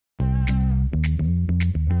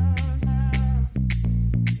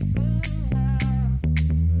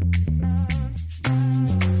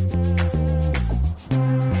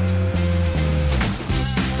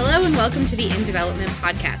welcome to the In Development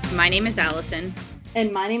podcast. My name is Allison.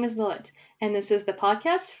 And my name is Lilith. And this is the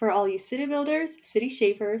podcast for all you city builders, city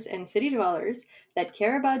shapers, and city dwellers that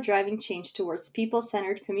care about driving change towards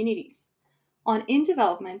people-centered communities. On In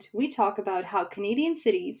Development, we talk about how Canadian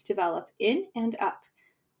cities develop in and up.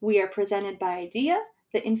 We are presented by IDEA,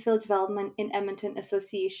 the Infill Development in Edmonton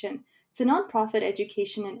Association. It's a nonprofit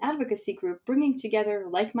education and advocacy group bringing together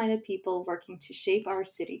like-minded people working to shape our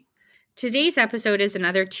city. Today's episode is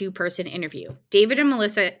another two-person interview. David and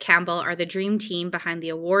Melissa Campbell are the dream team behind the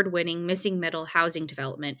award-winning missing middle housing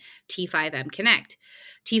development, T5M Connect.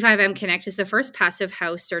 T5M Connect is the first passive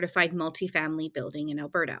house certified multifamily building in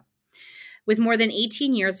Alberta. With more than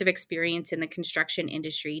 18 years of experience in the construction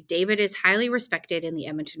industry, David is highly respected in the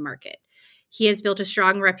Edmonton market. He has built a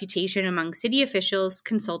strong reputation among city officials,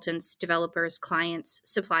 consultants, developers, clients,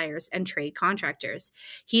 suppliers, and trade contractors.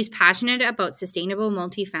 He's passionate about sustainable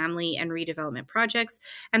multifamily and redevelopment projects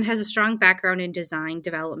and has a strong background in design,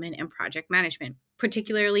 development, and project management,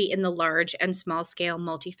 particularly in the large and small-scale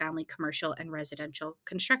multifamily commercial and residential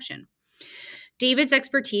construction. David's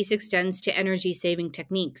expertise extends to energy-saving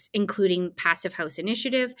techniques, including Passive House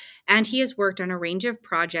Initiative, and he has worked on a range of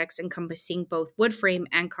projects encompassing both wood frame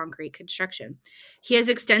and concrete construction. He has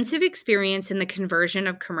extensive experience in the conversion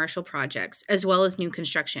of commercial projects, as well as new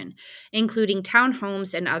construction, including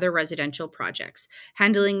townhomes and other residential projects,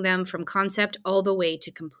 handling them from concept all the way to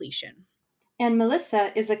completion. And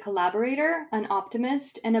Melissa is a collaborator, an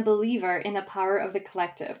optimist, and a believer in the power of the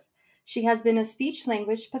collective. She has been a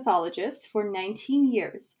speech-language pathologist for 19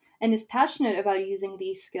 years and is passionate about using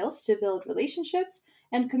these skills to build relationships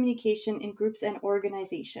and communication in groups and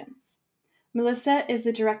organizations. Melissa is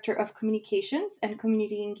the Director of Communications and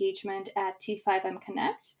Community Engagement at T5M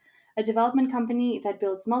Connect, a development company that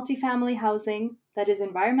builds multifamily housing that is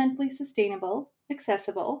environmentally sustainable,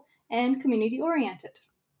 accessible, and community-oriented.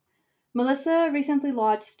 Melissa recently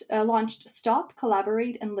launched Stop,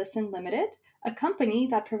 Collaborate, and Listen Limited, a company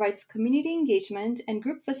that provides community engagement and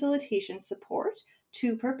group facilitation support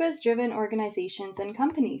to purpose-driven organizations and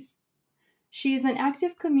companies. She is an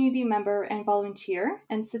active community member and volunteer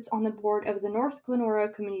and sits on the board of the North Glenora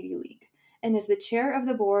Community League and is the chair of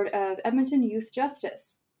the board of Edmonton Youth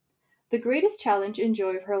Justice. The greatest challenge and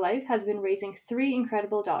joy of her life has been raising 3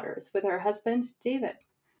 incredible daughters with her husband, David.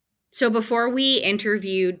 So before we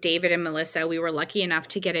interviewed David and Melissa, we were lucky enough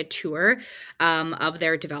to get a tour of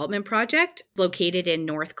their development project located in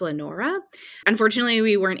North Glenora. Unfortunately,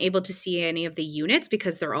 we weren't able to see any of the units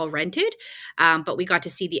because they're all rented, but we got to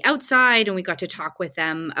see the outside and we got to talk with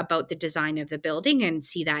them about the design of the building and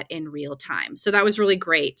see that in real time. So that was really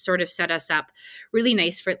great, sort of set us up really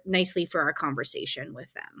nicely for our conversation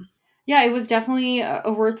with them. Yeah, it was definitely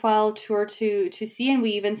a worthwhile tour to see, and we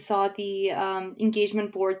even saw the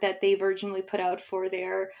engagement board that they've originally put out for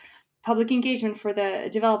their public engagement for the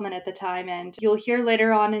development at the time, and you'll hear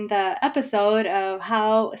later on in the episode of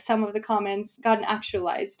how some of the comments got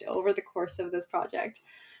actualized over the course of this project.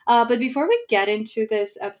 But before we get into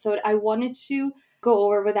this episode, I wanted to go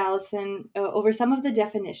over with Allison over some of the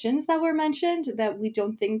definitions that were mentioned that we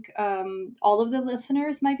don't think all of the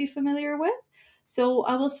listeners might be familiar with. So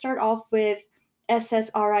I will start off with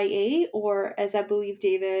SSRIA, or as I believe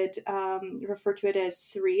David referred to it as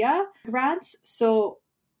SRIA grants. So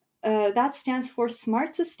that stands for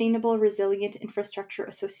Smart, Sustainable, Resilient Infrastructure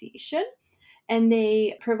Association. And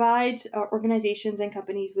they provide organizations and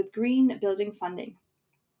companies with green building funding.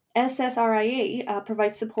 SSRIA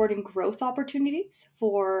provides support and growth opportunities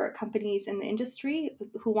for companies in the industry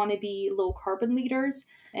who want to be low carbon leaders,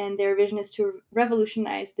 and their vision is to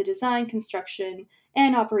revolutionize the design, construction,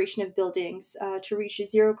 and operation of buildings to reach a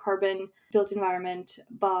zero carbon built environment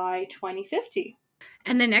by 2050.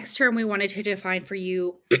 And the next term we wanted to define for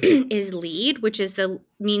you is LEED, which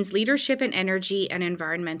means Leadership in Energy and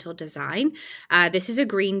Environmental Design. This is a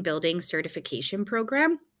green building certification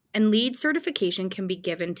program. And LEED certification can be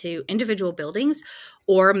given to individual buildings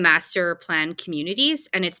or master plan communities,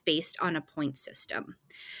 and it's based on a point system.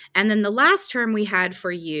 And then the last term we had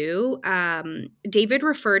for you, David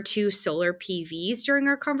referred to solar PVs during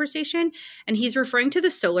our conversation, and he's referring to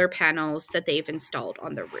the solar panels that they've installed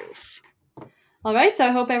on the roof. All right, so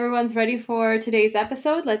I hope everyone's ready for today's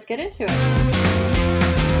episode. Let's get into it.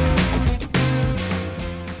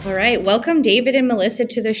 All right. Welcome, David and Melissa,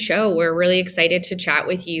 to the show. We're really excited to chat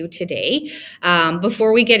with you today.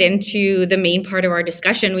 Before we get into the main part of our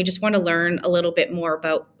discussion, we just want to learn a little bit more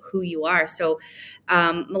about who you are. So,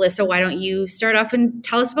 Melissa, why don't you start off and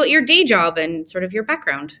tell us about your day job and sort of your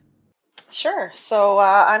background? Sure. So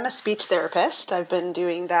I'm a speech therapist. I've been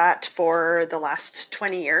doing that for the last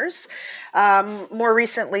 20 years. More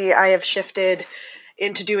recently, I have shifted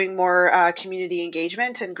into doing more community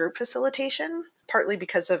engagement and group facilitation, partly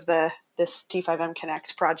because of this T5M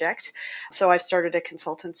Connect project. So I've started a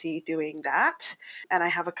consultancy doing that, and I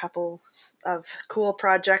have a couple of cool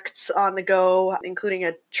projects on the go, including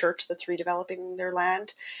a church that's redeveloping their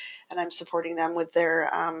land, and I'm supporting them with their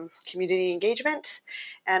community engagement.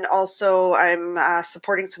 And also I'm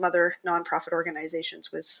supporting some other nonprofit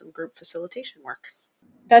organizations with some group facilitation work.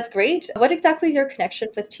 That's great. What exactly is your connection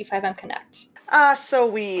with T5M Connect? So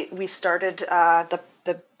we started the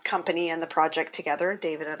company and the project together,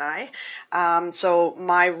 David and I. So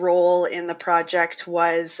my role in the project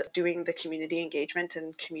was doing the community engagement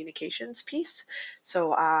and communications piece.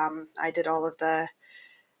 So I did all of the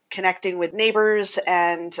connecting with neighbors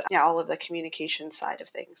and all of the communication side of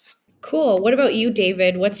things. Cool. What about you,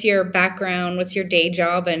 David? What's your background? What's your day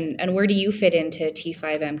job? And where do you fit into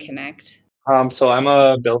T5M Connect? So I'm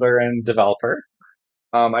a builder and developer.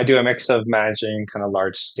 I do a mix of managing kind of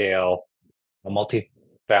large scale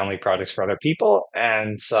multi-family projects for other people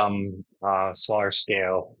and some smaller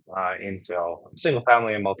scale infill single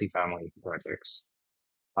family and multi-family projects.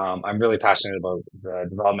 I'm really passionate about the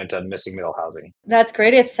development of missing middle housing. That's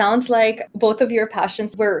great. It sounds like both of your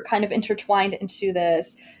passions were kind of intertwined into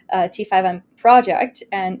this T5M project.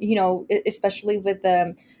 And, you know, especially with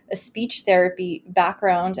a speech therapy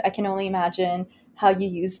background, I can only imagine how you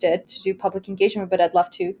used it to do public engagement, but I'd love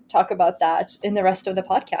to talk about that in the rest of the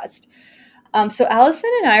podcast. So Allison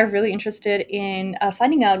and I are really interested in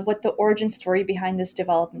finding out what the origin story behind this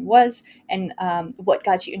development was and what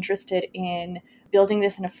got you interested in building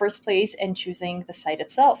this in the first place and choosing the site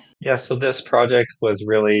itself. Yeah, so this project was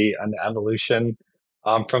really an evolution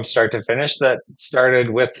from start to finish that started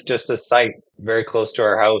with just a site very close to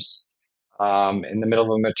our house in the middle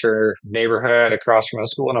of a mature neighborhood across from a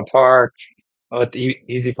school and a park with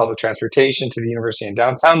easy public transportation to the university in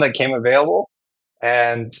downtown that came available.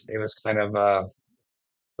 And it was kind of a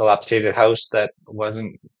dilapidated house that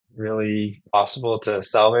wasn't really possible to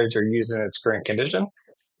salvage or use in its current condition.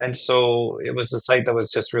 And so it was a site that was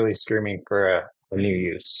just really screaming for a new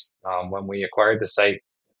use. When we acquired the site,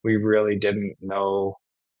 we really didn't know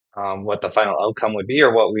what the final outcome would be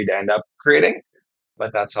or what we'd end up creating,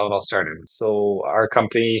 but that's how it all started. So our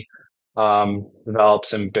company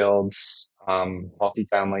develops and builds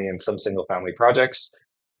multifamily and some single family projects.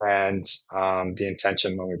 And the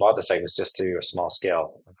intention when we bought the site was just to do a small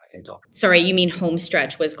scale infill. Sorry, you mean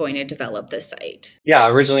Homestretch was going to develop the site? Yeah,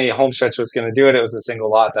 originally Homestretch was going to do it. It was a single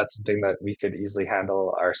lot. That's something that we could easily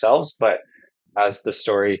handle ourselves. But as the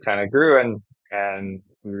story kind of grew and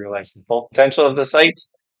we realized the full potential of the site,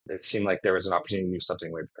 it seemed like there was an opportunity to do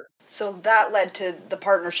something way better. So that led to the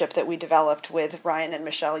partnership that we developed with Ryan and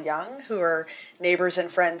Michelle Young, who are neighbors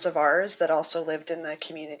and friends of ours that also lived in the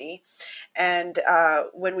community. And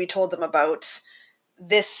when we told them about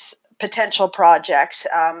this potential project,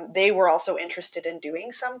 they were also interested in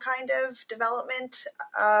doing some kind of development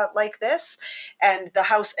like this. And the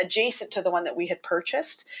house adjacent to the one that we had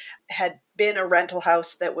purchased had been a rental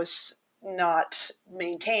house that was not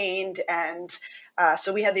maintained, and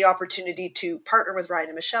so we had the opportunity to partner with Ryan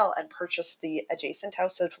and Michelle and purchase the adjacent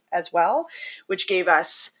house as well, which gave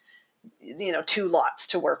us, two lots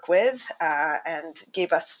to work with and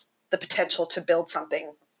gave us the potential to build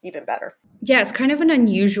something even better. Yeah, it's kind of an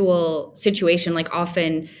unusual situation. Like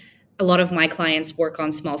often a lot of my clients work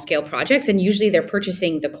on small scale projects and usually they're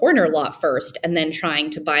purchasing the corner lot first and then trying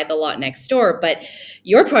to buy the lot next door. But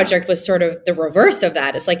your project was sort of the reverse of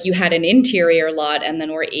that. It's like you had an interior lot and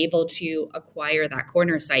then were able to acquire that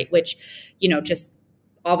corner site, which, just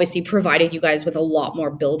obviously provided you guys with a lot more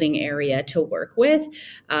building area to work with,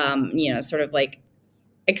 sort of like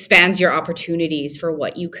expands your opportunities for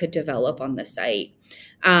what you could develop on the site.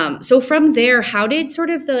 So from there, how did sort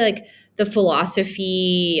of the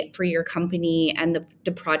philosophy for your company and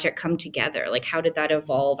the project come together? Like, how did that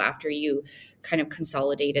evolve after you kind of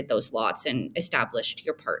consolidated those lots and established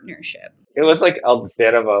your partnership? It was like a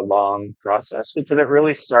bit of a long process because it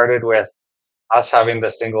really started with us having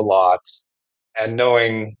the single lot and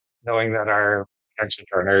knowing that our potential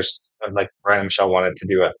partners, like Brian and Michelle, wanted to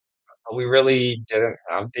do it. But we really didn't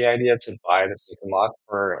have the idea to buy the second lot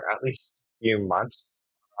for at least a few months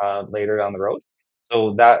later down the road.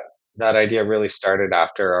 So that idea really started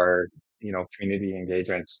after our community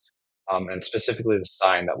engagement, and specifically the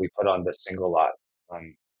sign that we put on the single lot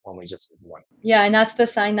when we just did one. Yeah, and that's the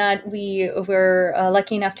sign that we were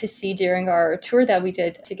lucky enough to see during our tour that we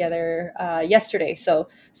did together yesterday. So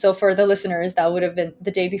for the listeners, that would have been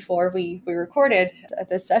the day before we recorded at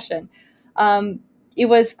this session. it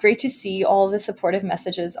was great to see all the supportive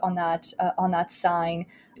messages on that sign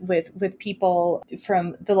with people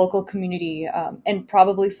from the local community, and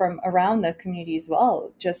probably from around the community as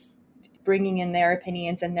well, just bringing in their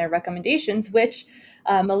opinions and their recommendations, which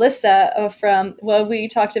Melissa, from what we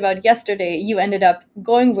talked about yesterday, you ended up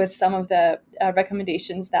going with some of the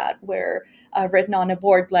recommendations that were written on a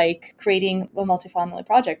board, like creating a multifamily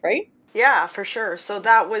project, right? Yeah, for sure. So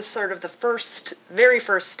that was sort of the very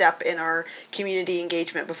first step in our community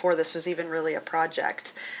engagement before this was even really a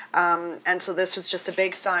project. And so this was just a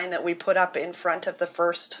big sign that we put up in front of the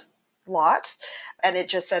first lot, and it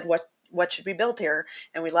just said, what should be built here?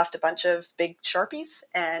 And we left a bunch of big Sharpies,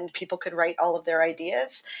 and people could write all of their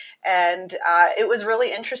ideas. And it was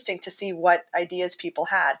really interesting to see what ideas people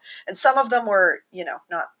had. And some of them were,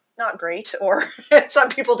 not great, or some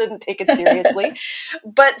people didn't take it seriously.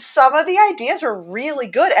 But some of the ideas were really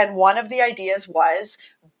good. And one of the ideas was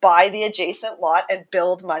buy the adjacent lot and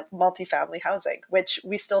build multifamily housing, which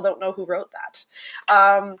we still don't know who wrote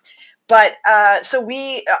that. But so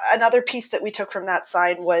another piece that we took from that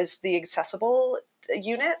sign was the accessible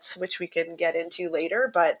units, which we can get into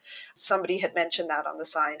later. But somebody had mentioned that on the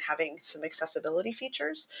sign, having some accessibility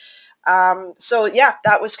features. So yeah,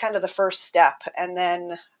 that was kind of the first step. And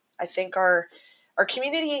then I think our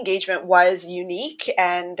community engagement was unique,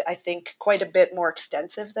 and I think quite a bit more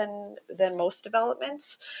extensive than most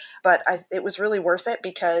developments. But it was really worth it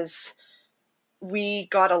because we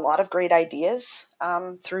got a lot of great ideas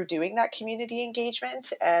through doing that community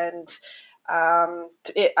engagement, and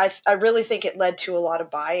I really think it led to a lot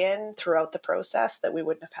of buy-in throughout the process that we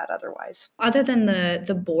wouldn't have had otherwise. Other than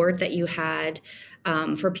the board that you had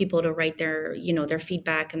for people to write their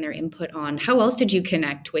feedback and their input on, how else did you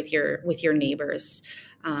connect with your neighbors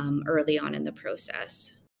early on in the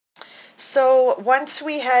process? So once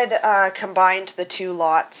we had combined the two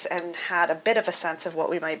lots and had a bit of a sense of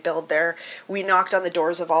what we might build there, we knocked on the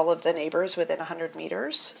doors of all of the neighbors within 100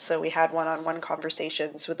 meters. So we had one-on-one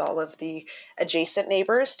conversations with all of the adjacent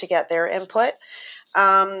neighbors to get their input.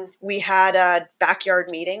 We had a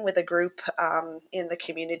backyard meeting with a group in the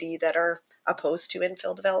community that are opposed to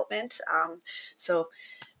infill development. So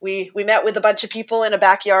we met with a bunch of people in a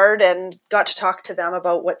backyard and got to talk to them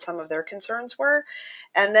about what some of their concerns were.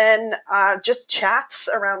 And then just chats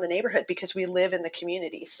around the neighborhood, because we live in the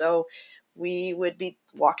community. So we would be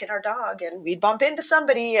walking our dog and we'd bump into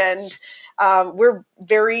somebody, and we're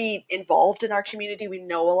very involved in our community. We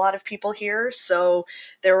know a lot of people here. So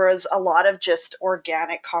there was a lot of just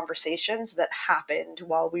organic conversations that happened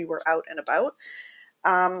while we were out and about.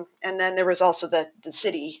 And then there was also the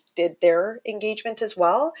city did their engagement as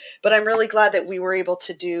well. But I'm really glad that we were able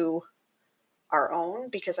to do our own,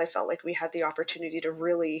 because I felt like we had the opportunity to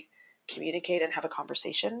really communicate and have a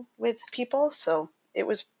conversation with people. So it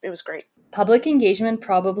was great. Public engagement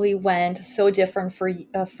probably went so different for you,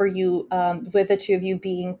 with the two of you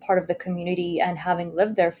being part of the community and having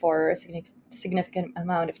lived there for a significant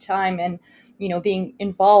amount of time, and being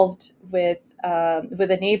involved with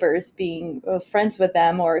the neighbors, being friends with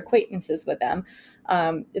them or acquaintances with them.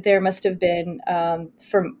 There must have been,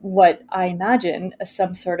 from what I imagine,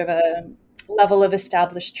 some sort of a level of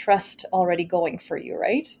established trust already going for you,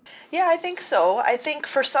 right? Yeah, I think so. I think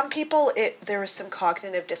for some people there was some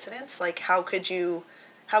cognitive dissonance, like how could you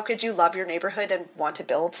love your neighborhood and want to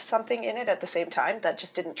build something in it at the same time? That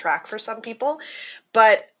just didn't track for some people.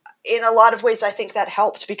 But in a lot of ways, I think that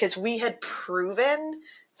helped, because we had proven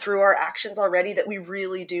through our actions already that we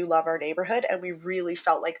really do love our neighborhood, and we really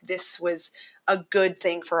felt like this was a good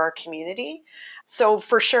thing for our community. So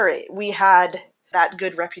for sure, we had that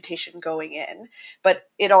good reputation going in, but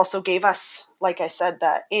it also gave us, like I said,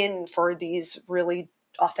 that in for these really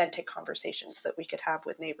authentic conversations that we could have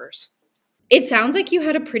with neighbors. It sounds like you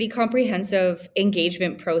had a pretty comprehensive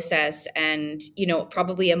engagement process and,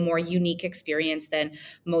 probably a more unique experience than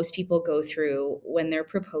most people go through when they're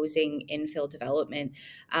proposing infill development.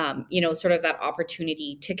 Sort of that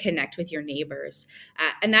opportunity to connect with your neighbors.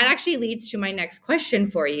 And that actually leads to my next question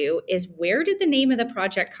for you is, where did the name of the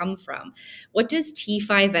project come from? What does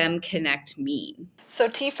T5M Connect mean? So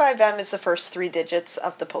T5M is the first three digits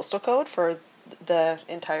of the postal code for the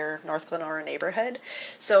entire North Glenora neighborhood.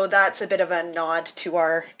 So that's a bit of a nod to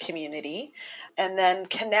our community. And then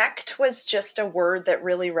connect was just a word that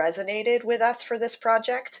really resonated with us for this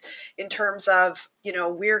project, in terms of,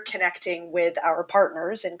 we're connecting with our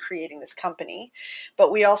partners in creating this company,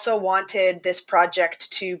 but we also wanted this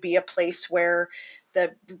project to be a place where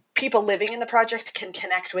the people living in the project can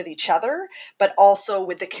connect with each other, but also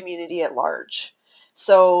with the community at large.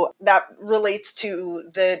 So that relates to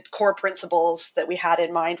the core principles that we had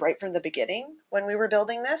in mind right from the beginning when we were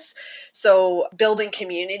building this. So building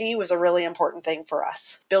community was a really important thing for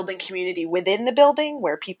us. Building community within the building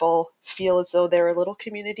where people feel as though they're a little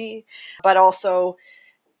community, but also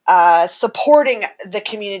supporting the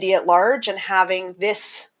community at large and having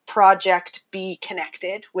this project be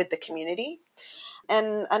connected with the community.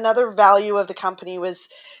 And another value of the company was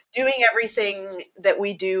doing everything that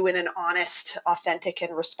we do in an honest, authentic,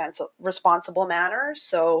 and responsible manner.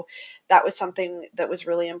 So that was something that was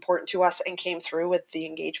really important to us and came through with the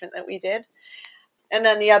engagement that we did. And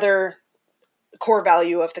then the other core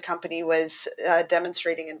value of the company was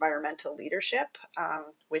demonstrating environmental leadership,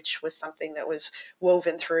 which was something that was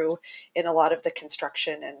woven through in a lot of the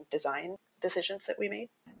construction and design decisions that we made.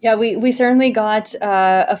 Yeah, we certainly got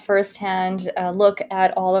a firsthand look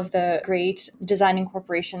at all of the great design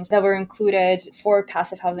incorporations that were included for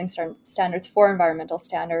passive housing standards, for environmental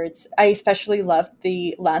standards. I especially loved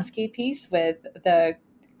the landscape piece with the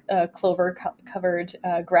clover covered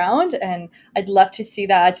ground, and I'd love to see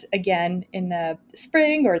that again in the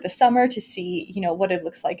spring or the summer to see what it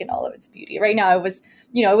looks like in all of its beauty. Right now it was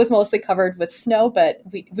mostly covered with snow, but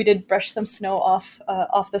we did brush some snow off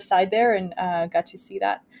the side there and got to see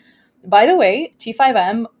that. By the way,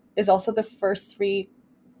 T5M is also the first 3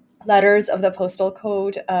 letters of the postal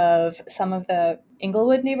code of some of the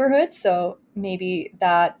Inglewood neighborhoods, so maybe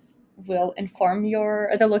that will inform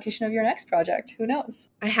the location of your next project. Who knows?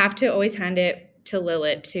 I have to always hand it to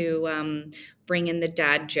Lilith to bring in the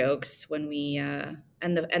dad jokes when we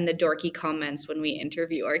and the dorky comments when we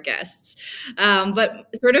interview our guests. But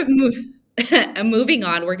sort of moving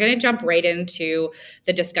on, we're going to jump right into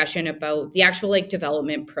the discussion about the actual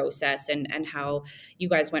development process and how you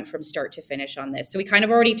guys went from start to finish on this. So we kind of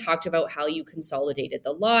already talked about how you consolidated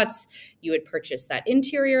the lots. You had purchased that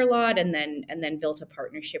interior lot and then built a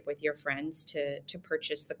partnership with your friends to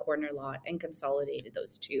purchase the corner lot and consolidated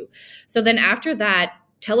those two. So then after that,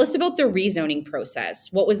 tell us about the rezoning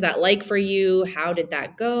process. What was that like for you? How did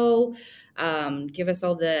that go? Give us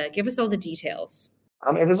all the details.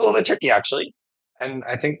 It was a little bit tricky, actually. And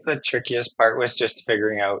I think the trickiest part was just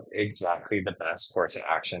figuring out exactly the best course of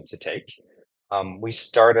action to take. We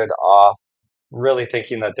started off really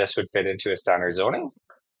thinking that this would fit into a standard zoning,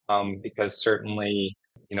 because certainly,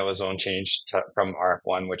 a zone change from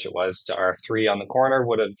RF1, which it was, to RF3 on the corner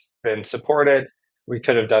would have been supported. We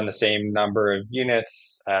could have done the same number of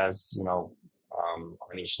units as,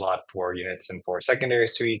 on each lot, 4 units and 4 secondary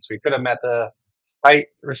suites. We could have met the height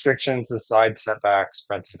restrictions, the side setbacks,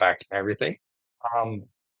 front setback, everything.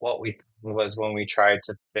 What we was when we tried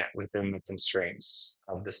to fit within the constraints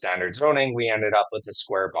of the standard zoning, we ended up with a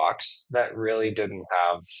square box that really didn't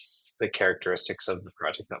have the characteristics of the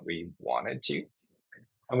project that we wanted to.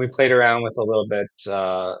 And we played around with a little bit,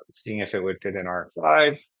 seeing if it would fit in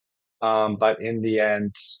R5. But in the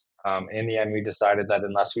end, we decided that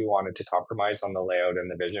unless we wanted to compromise on the layout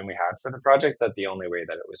and the vision we had for the project, that the only way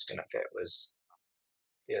that it was going to fit was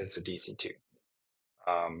as a DC2.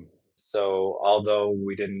 So although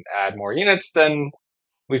we didn't add more units than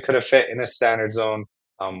we could have fit in a standard zone,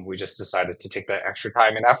 we just decided to take that extra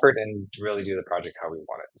time and effort and really do the project how we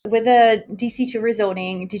want it. With the DC2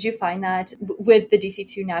 rezoning, did you find that with the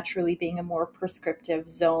DC2 naturally being a more prescriptive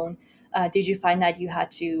zone, did you find that you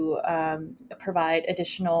had to provide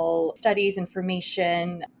additional studies,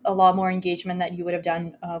 information, a lot more engagement that you would have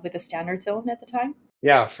done with the standard zone at the time?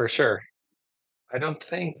 Yeah, for sure. I don't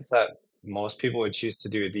think that most people would choose to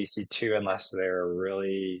do a DC2 unless they're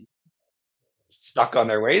really stuck on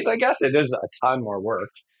their ways, I guess. It is a ton more work.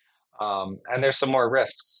 And there's some more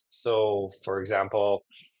risks. So, for example,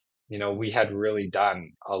 we had really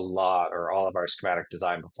done a lot or all of our schematic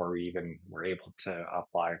design before we even were able to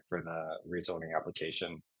apply for the rezoning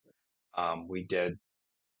application. We did a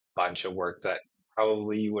bunch of work that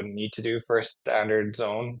probably you wouldn't need to do for a standard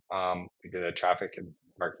zone. We did a traffic and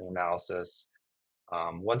parking analysis.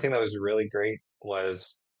 One thing that was really great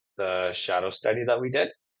was the shadow study that we did.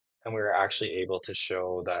 And we were actually able to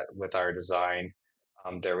show that with our design,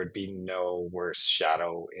 there would be no worse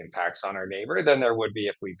shadow impacts on our neighbor than there would be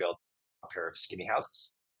if we built a pair of skinny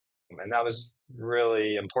houses. And that was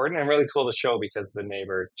really important and really cool to show because the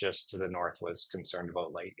neighbor just to the north was concerned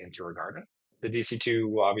about light into her garden. The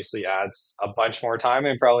DC2 obviously adds a bunch more time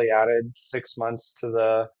and probably added 6 months to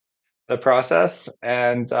the process,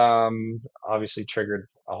 and obviously triggered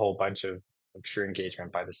a whole bunch of extra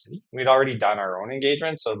engagement by the city. We'd already done our own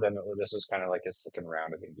engagement, so then this was kind of like a second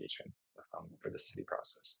round of engagement for the city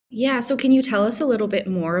process. Yeah, so can you tell us a little bit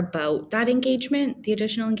more about that engagement, the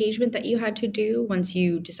additional engagement that you had to do once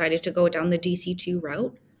you decided to go down the DC2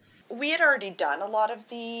 route? We had already done a lot of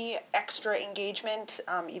the extra engagement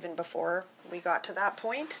even before we got to that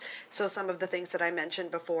point. So some of the things that I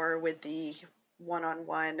mentioned before with the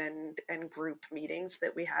one-on-one and group meetings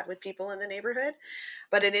that we had with people in the neighborhood.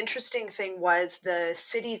 But an interesting thing was the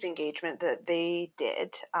city's engagement that they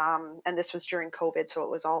did, and this was during COVID, so it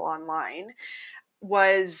was all online,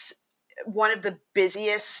 was one of the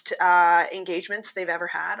busiest engagements they've ever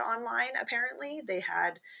had online, apparently. They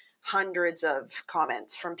had hundreds of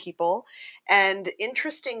comments from people. And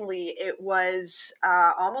interestingly, it was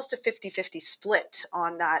almost a 50-50 split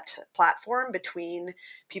on that platform between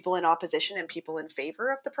people in opposition and people in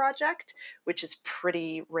favor of the project, which is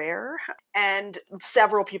pretty rare. And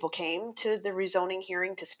several people came to the rezoning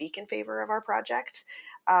hearing to speak in favor of our project.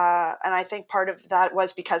 And I think part of that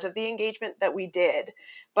was because of the engagement that we did.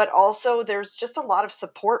 But also, there's just a lot of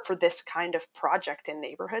support for this kind of project in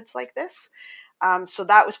neighborhoods like this. So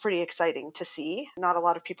that was pretty exciting to see. Not a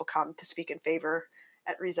lot of people come to speak in favor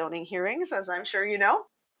at rezoning hearings, as I'm sure you know.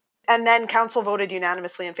 And then council voted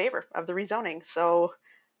unanimously in favor of the rezoning. So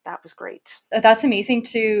that was great. That's amazing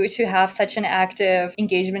to have such an active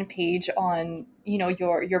engagement page on,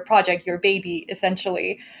 your project, your baby,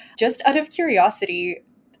 essentially. Just out of curiosity,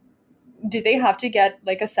 do they have to get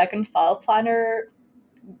like a second file planner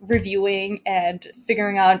reviewing and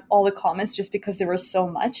figuring out all the comments just because there was so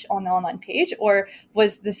much on the online page, or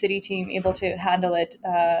was the city team able to handle it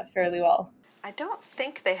fairly well? I don't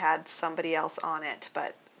think they had somebody else on it,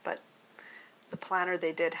 but the planner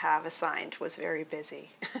they did have assigned was very busy,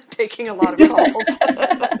 taking a lot of calls.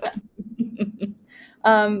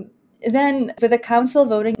 Then, with the council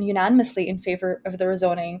voting unanimously in favor of the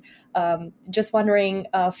rezoning, just wondering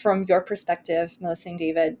from your perspective, Melissa and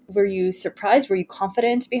David, were you surprised? Were you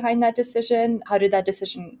confident behind that decision? How did that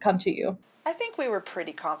decision come to you? I think we were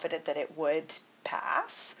pretty confident that it would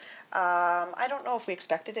pass. I don't know if we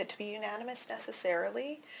expected it to be unanimous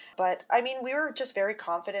necessarily, but I mean, we were just very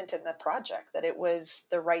confident in the project that it was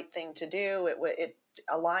the right thing to do. It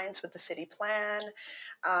aligns with the city plan.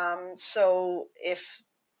 So if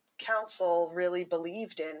council really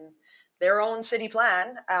believed in their own city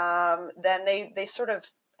plan, then they sort of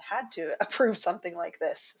had to approve something like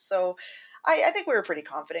this. So I think we were pretty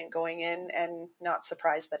confident going in and not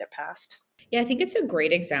surprised that it passed. Yeah, I think it's a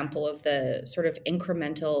great example of the sort of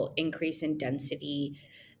incremental increase in density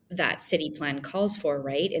that city plan calls for,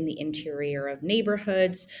 right? In the interior of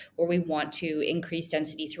neighborhoods where we want to increase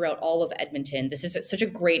density throughout all of Edmonton. This is such a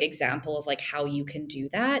great example of like how you can do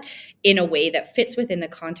that in a way that fits within the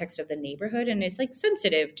context of the neighborhood and is like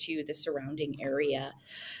sensitive to the surrounding area.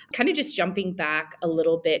 Kind of just jumping back a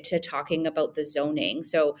little bit to talking about the zoning.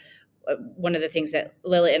 So one of the things that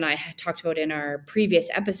Lila and I talked about in our previous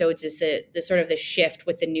episodes is the sort of the shift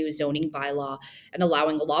with the new zoning bylaw and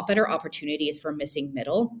allowing a lot better opportunities for missing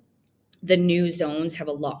middle. The new zones have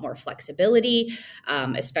a lot more flexibility,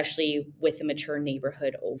 especially with the mature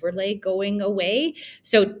neighborhood overlay going away.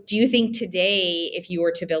 So do you think today, if you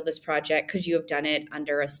were to build this project, could you have done it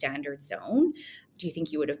under a standard zone? Do you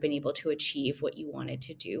think you would have been able to achieve what you wanted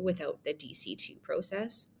to do without the DC2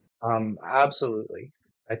 process? Absolutely.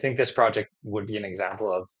 I think this project would be an example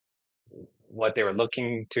of what they were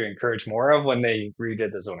looking to encourage more of when they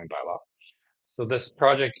redid the zoning bylaw. So this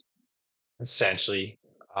project essentially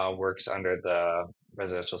works under the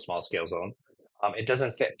residential small scale zone. It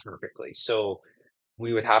doesn't fit perfectly. So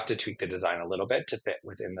we would have to tweak the design a little bit to fit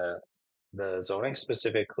within the zoning.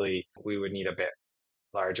 Specifically, we would need a bit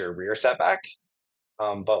larger rear setback,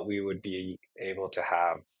 but we would be able to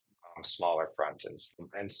have smaller front.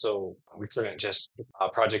 And so we couldn't just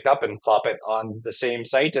project up and plop it on the same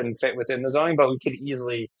site and fit within the zoning, but we could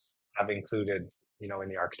easily have included, in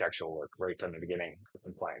the architectural work right from the beginning,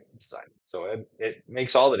 compliant design. So it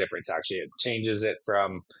makes all the difference, actually. It changes it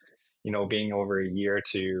from, being over a year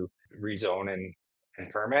to rezone and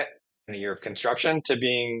permit in a year of construction to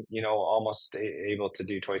being, almost able to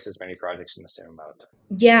do twice as many projects in the same amount.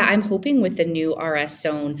 Yeah, I'm hoping with the new RS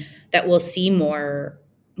zone that we'll see more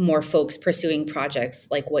folks pursuing projects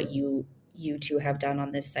like what you two have done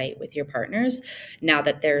on this site with your partners, now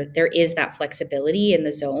that there is that flexibility in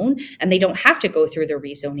the zone and they don't have to go through the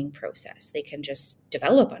rezoning process. They can just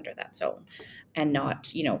develop under that zone and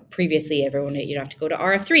not, previously everyone, you'd have to go to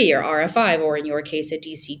RF3 or RF5 or in your case a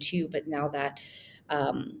DC2, but now that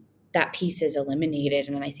that piece is eliminated,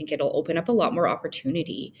 and I think it'll open up a lot more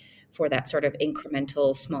opportunity for that sort of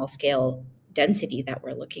incremental small scale density that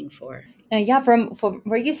we're looking for. Yeah, from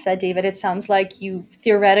what you said, David, it sounds like you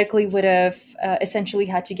theoretically would have essentially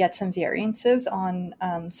had to get some variances on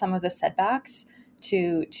some of the setbacks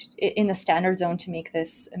to in the standard zone to make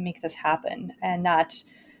this happen, and that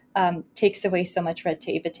takes away so much red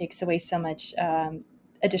tape. It takes away so much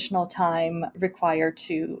additional time required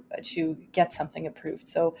to get something approved.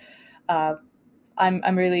 So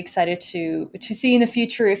I'm really excited to see in the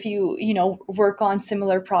future if you know work on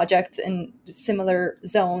similar projects in similar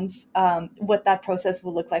zones, what that process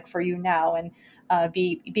will look like for you now, and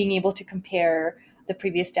being able to compare the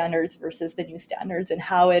previous standards versus the new standards and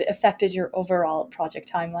how it affected your overall project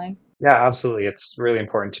timeline. Yeah, absolutely. It's really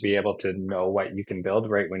important to be able to know what you can build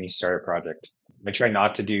right when you start a project. I try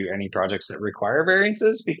not to do any projects that require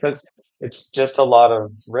variances because it's just a lot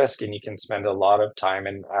of risk and you can spend a lot of time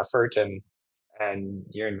and effort and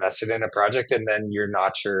you're invested in a project and then you're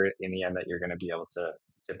not sure in the end that you're going to be able to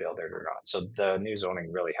build it or not. So the new zoning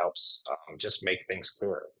really helps just make things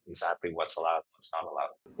clear exactly what's allowed, what's not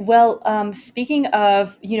allowed. Well, speaking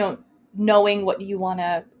of, knowing what you want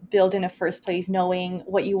to build in a first place, knowing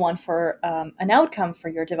what you want for an outcome for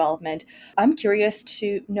your development, I'm curious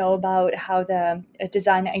to know about how the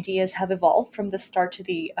design ideas have evolved from the start to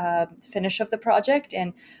the finish of the project,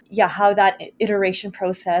 and yeah, how that iteration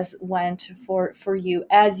process went for you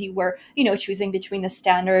as you were, choosing between the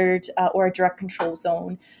standard or a direct control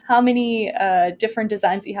zone. How many different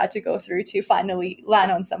designs you had to go through to finally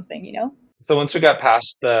land on something. So once we got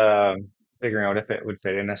past the figuring out if it would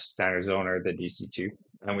fit in a standard zone or the DC2,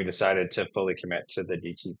 and we decided to fully commit to the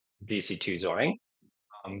DC2 zoning,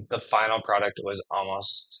 the final product was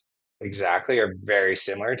almost exactly or very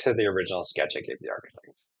similar to the original sketch I gave the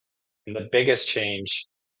architect. And the biggest change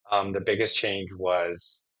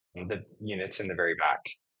was the units in the very back.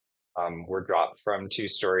 Were dropped from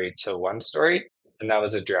 2-story to 1-story. And that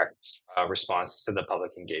was a direct response to the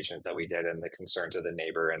public engagement that we did and the concerns of the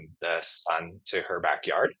neighbor and the son to her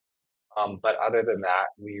backyard. But other than that,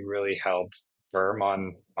 we really held firm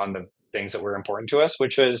on the things that were important to us,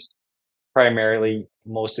 which was primarily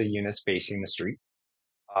most of the units facing the street.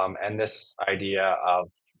 And this idea of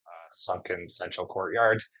sunken central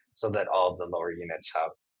courtyard so that all the lower units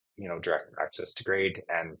have, direct access to grade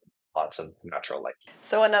and lots of natural light.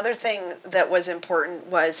 So another thing that was important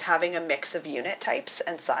was having a mix of unit types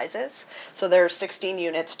and sizes. So there are 16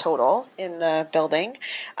 units total in the building.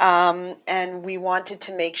 And we wanted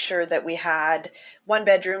to make sure that we had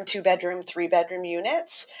 1-bedroom, 2-bedroom, 3-bedroom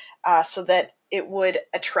units so that it would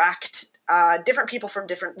attract different people from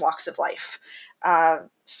different walks of life.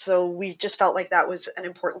 So we just felt like that was an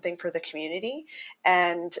important thing for the community.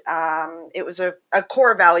 And it was a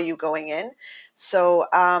core value going in. So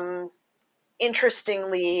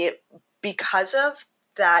interestingly, because of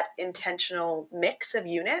that intentional mix of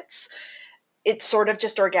units, it sort of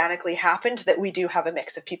just organically happened that we do have a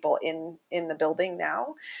mix of people in the building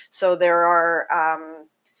now. So there are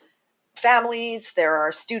families, there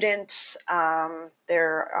are students,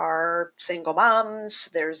 there are single moms,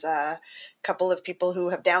 there's a couple of people who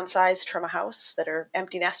have downsized from a house that are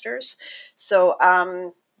empty nesters. So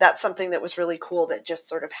that's something that was really cool that just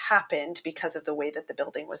sort of happened because of the way that the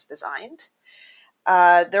building was designed.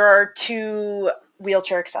 There are 2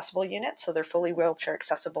 wheelchair accessible units, so they're fully wheelchair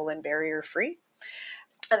accessible and barrier free.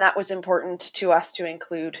 And that was important to us to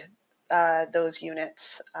include those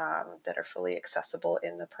units that are fully accessible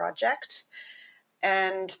in the project.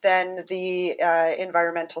 And then the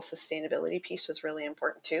environmental sustainability piece was really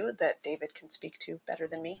important too, that David can speak to better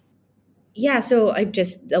than me. Yeah, so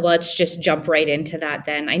let's just jump right into that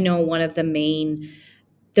then. I know one of the main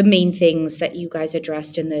things that you guys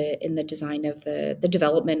addressed in the design of the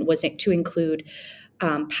development was to include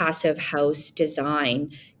passive house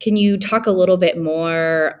design. Can you talk a little bit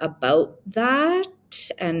more about that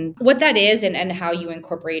and what that is and how you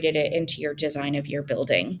incorporated it into your design of your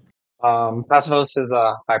building? Passive House is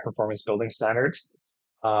a high performance building standard.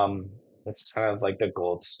 It's kind of like the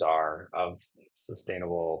gold star of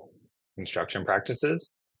sustainable construction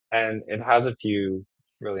practices. And it has a few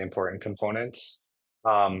really important components.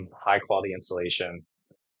 High quality insulation,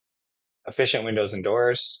 efficient windows and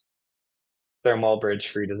doors, thermal bridge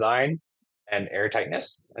free design, and air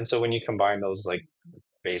tightness. And so when you combine those like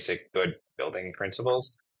basic good building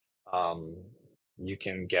principles, um, you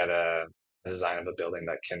can get a design of a building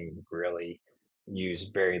that can really use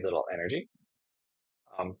very little energy.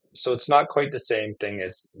 So it's not quite the same thing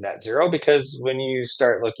as net zero because when you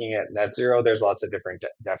start looking at net zero, there's lots of different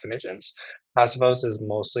definitions. Passive House is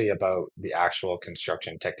mostly about the actual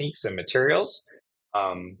construction techniques and materials,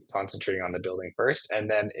 concentrating on the building first,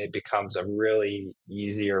 and then it becomes a really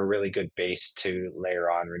easy or really good base to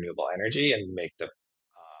layer on renewable energy and make the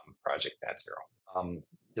project net zero.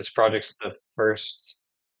 This project's the first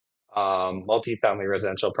multi-family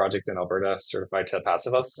residential project in Alberta certified to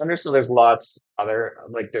Passive House standards. So there's lots of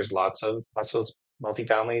passive house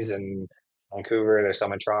multifamilies in Vancouver, there's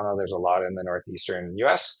some in Toronto, there's a lot in the northeastern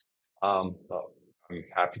US. But I'm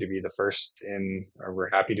happy to be the first in, or we're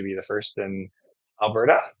happy to be the first in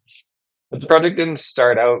Alberta. But the project didn't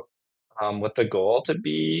start out with the goal to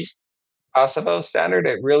be Passive standard.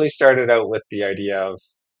 It really started out with the idea of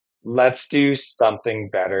let's do something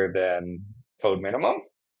better than code minimum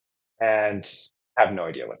and have no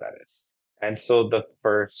idea what that is. And so the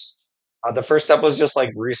first step was just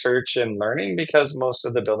like research and learning because most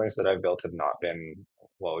of the buildings that I've built have not been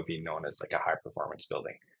what would be known as like a high performance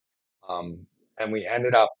building. Um, and we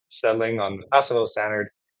ended up settling on the Passive standard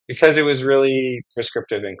because it was really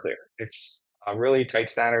prescriptive and clear. It's a really tight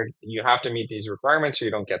standard. You have to meet these requirements or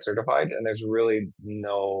you don't get certified, and there's really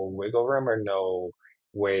no wiggle room or no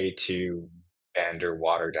way to bend or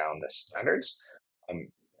water down the standards. Um,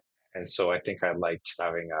 and so I think I liked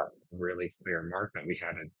having a really clear mark that we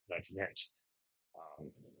had to hit.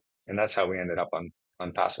 Um, and that's how we ended up on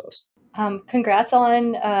Passos. Congrats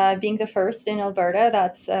on being the first in Alberta.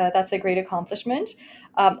 That's a great accomplishment.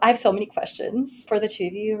 I have so many questions for the two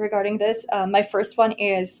of you regarding this. My first one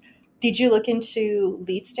is, did you look into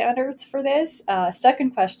LEED standards for this?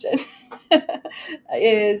 Second question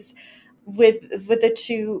is, with the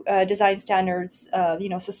two design standards,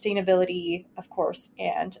 sustainability, of course,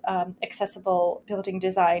 and accessible building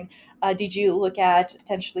design. Did you look at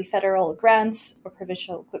potentially federal grants or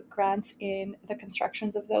provincial grants in the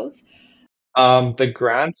constructions of those? The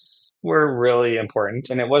grants were really important,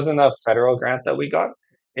 and it wasn't a federal grant that we got.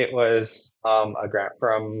 It was a grant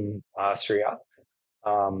from Sria.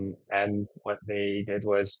 And what they did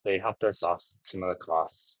was they helped us offset some of the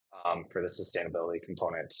costs for the sustainability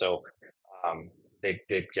component. So they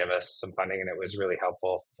did give us some funding, and it was really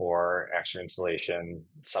helpful for extra insulation,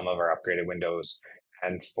 some of our upgraded windows,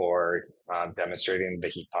 and for demonstrating the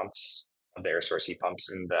heat pumps, the air source heat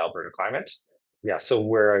pumps in the Alberta climate. Yeah, so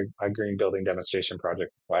we're a green building demonstration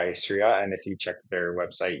project by Sria, and if you check their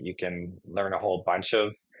website, you can learn a bunch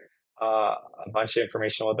of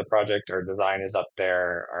information about the project. Our design is up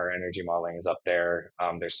there. Our energy modeling is up there.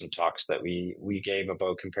 There's some talks that we gave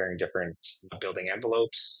about comparing different building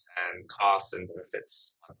envelopes and costs and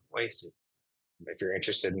benefits on ways. If you're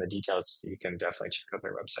interested in the details, you can definitely check out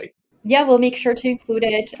their website. Yeah, we'll make sure to include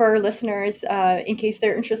it for our listeners in case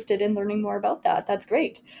they're interested in learning more about that. That's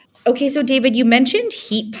great. Okay, so David, you mentioned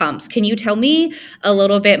heat pumps. Can you tell me a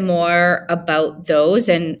little bit more about those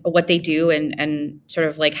and what they do and sort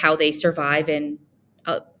of like how they survive in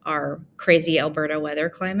our crazy Alberta weather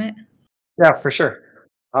climate? Yeah, for sure.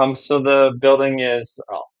 So the building is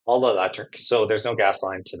all electric, so there's no gas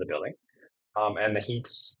line to the building. And the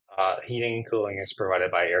heating and cooling is provided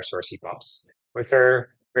by air source heat pumps, which are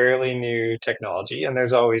fairly new technology. And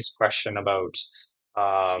there's always question about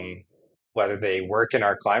um, whether they work in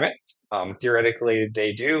our climate. Theoretically,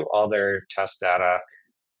 they do. All their test data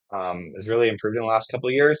has really improved in the last couple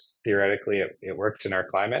of years. Theoretically, it works in our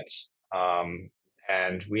climate. Um,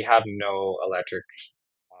 and we have no electric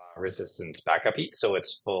resistance backup heat, so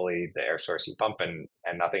it's fully the air source heat pump and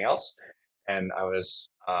nothing else. And I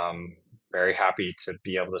was very happy to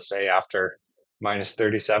be able to say after minus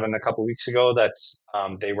 37 a couple weeks ago that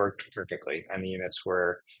they worked perfectly, and the units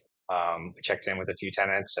were. We checked in with a few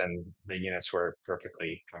tenants, and the units were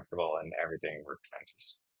perfectly comfortable, and everything worked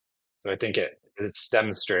fantastic. So I think it's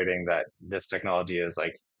demonstrating that this technology is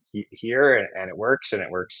like here, and it works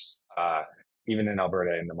even in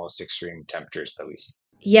Alberta in the most extreme temperatures that we see.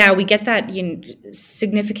 Yeah, we get that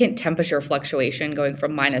significant temperature fluctuation going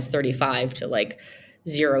from minus 35 to like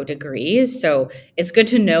 0 degrees. So it's good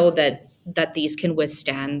to know that these can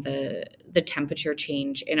withstand the temperature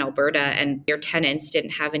change in Alberta, and your tenants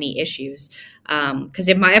didn't have any issues. Because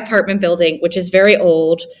in my apartment building, which is very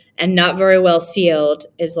old and not very well sealed,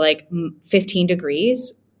 is like 15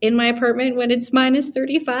 degrees in my apartment when it's minus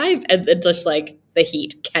 35, and it's just like the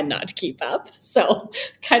heat cannot keep up. So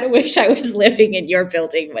kind of wish I was living in your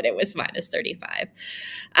building when it was minus 35.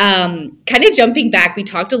 Kind of jumping back, we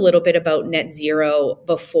talked a little bit about net zero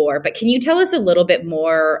before, but can you tell us a little bit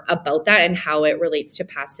more about that and how it relates to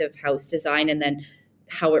passive house design, and then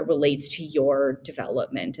how it relates to your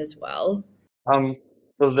development as well? Um,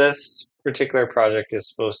 so this particular project is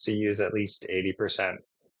supposed to use at least 80%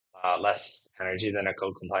 less energy than a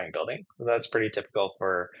code compliant building. So that's pretty typical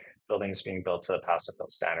for buildings being built to the passive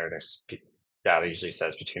built standard. Data usually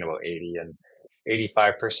says between about 80 and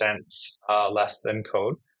 85% less than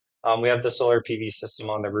code. We have the solar PV system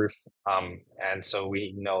on the roof, and so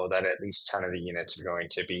we know that at least 10 of the units are going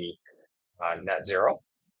to be net zero.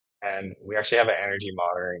 And we actually have an energy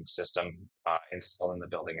monitoring system installed in the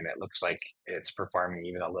building, and it looks like it's performing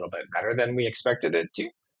even a little bit better than we expected it to.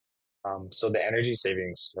 So the energy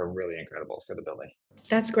savings are really incredible for the building.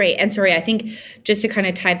 That's great. And sorry, I think just to kind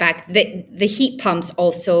of tie back, the heat pumps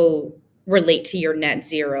also relate to your net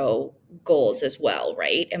zero goals as well,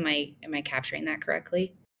 right? Am I capturing that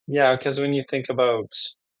correctly? Yeah, because when you think about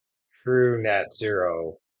true net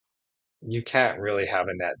zero, you can't really have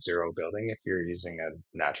a net zero building if you're using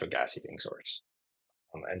a natural gas heating source.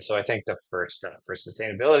 And so I think the first step for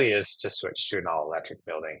sustainability is to switch to an all electric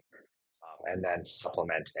building, and then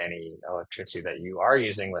supplement any electricity that you are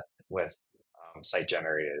using with site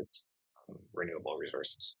generated renewable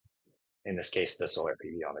resources. In this case, the solar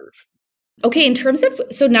PV on the roof. Okay, in terms of,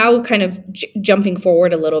 so now kind of jumping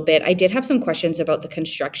forward a little bit, I did have some questions about the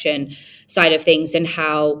construction side of things and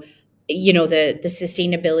how, the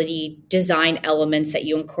sustainability design elements that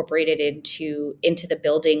you incorporated into the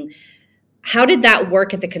building. How did that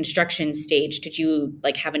work at the construction stage? Did you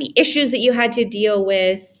like have any issues that you had to deal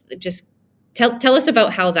with? Just tell us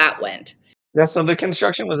about how that went. Yeah, so the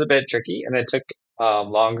construction was a bit tricky and it took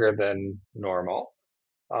longer than normal.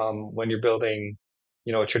 When you're building,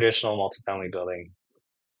 a traditional multifamily building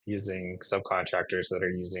using subcontractors that are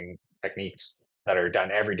using techniques that are done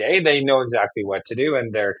every day, they know exactly what to do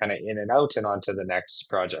and they're kind of in and out and on to the next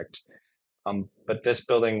project. But this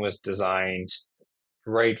building was designed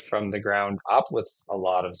right from the ground up with a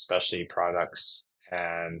lot of specialty products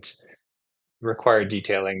and required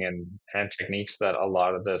detailing and techniques that a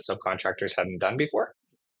lot of the subcontractors hadn't done before.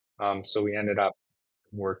 So we ended up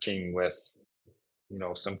working with,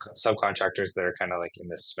 some subcontractors that are kind of like in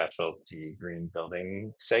this specialty green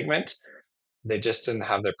building segment. They just didn't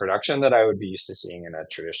have the production that I would be used to seeing in a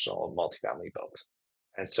traditional multifamily build.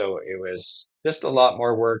 And so it was just a lot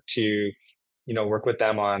more work to, work with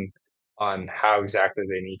them on how exactly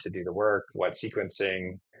they need to do the work, what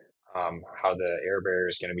sequencing, how the air barrier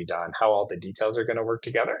is going to be done, how all the details are going to work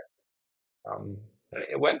together.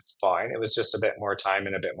 It went fine. It was just a bit more time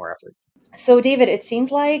and a bit more effort. So, David, it seems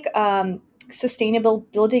like sustainable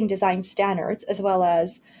building design standards, as well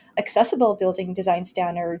as accessible building design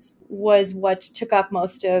standards, was what took up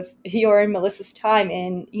most of your and Melissa's time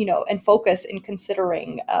in, and focus in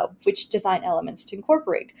considering which design elements to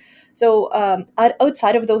incorporate. So,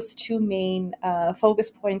 outside of those two main focus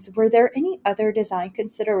points, were there any other design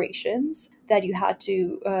considerations that you had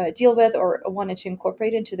to deal with or wanted to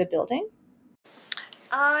incorporate into the building?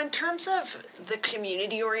 In terms of the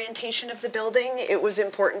community orientation of the building, it was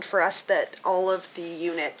important for us that all of the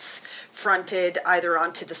units fronted either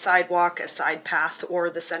onto the sidewalk, a side path, or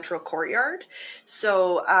the central courtyard.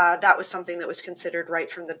 So that was something that was considered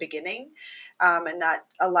right from the beginning. And that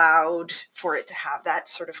allowed for it to have that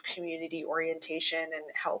sort of community orientation and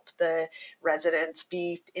help the residents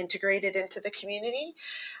be integrated into the community.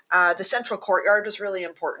 The central courtyard was really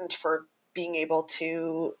important for being able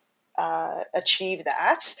to achieve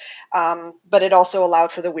that. But it also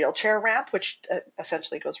allowed for the wheelchair ramp, which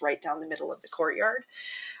essentially goes right down the middle of the courtyard.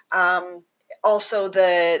 Also,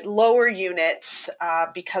 the lower units,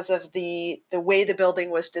 because of the way the building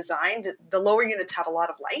was designed, the lower units have a lot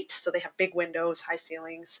of light, so they have big windows, high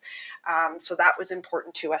ceilings. So that was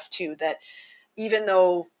important to us too, that even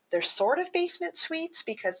though they're sort of basement suites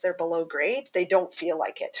because they're below grade, they don't feel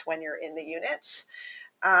like it when you're in the units.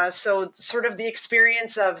 So sort of the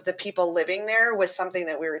experience of the people living there was something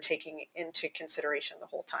that we were taking into consideration the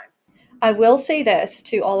whole time. I will say this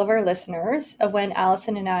to all of our listeners. When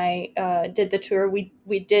Allison and I did the tour,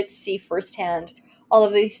 we did see firsthand all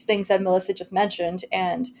of these things that Melissa just mentioned,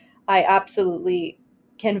 and I absolutely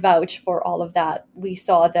can vouch for all of that. We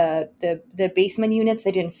saw the basement units.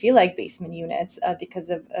 They didn't feel like basement units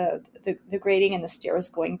because of the grading and the stairs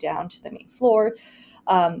going down to the main floor.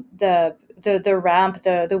 The ramp,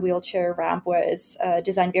 the wheelchair ramp, was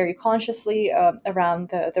designed very consciously around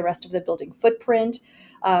the rest of the building footprint.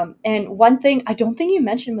 And one thing I don't think you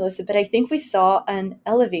mentioned, Melissa, but I think we saw an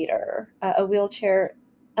elevator, a wheelchair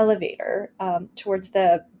elevator, towards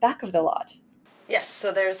the back of the lot. Yes,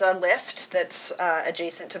 so there's a lift that's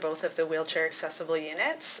adjacent to both of the wheelchair accessible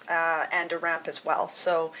units and a ramp as well.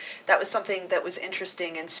 So that was something that was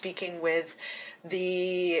interesting. And speaking with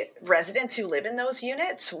the residents who live in those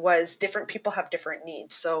units, was different people have different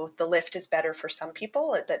needs. So the lift is better for some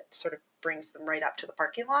people, that sort of brings them right up to the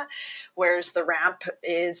parking lot, whereas the ramp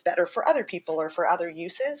is better for other people or for other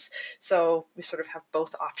uses. So we sort of have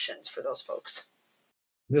both options for those folks.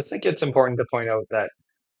 I think it's important to point out that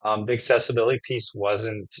the accessibility piece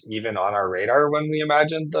wasn't even on our radar when we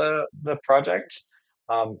imagined the project.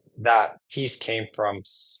 That piece came from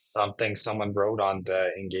something someone wrote on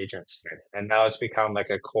the engagement script, and now it's become like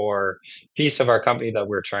a core piece of our company that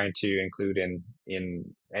we're trying to include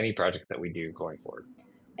in any project that we do going forward.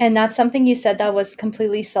 And that's something you said that was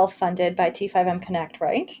completely self-funded by T5M Connect,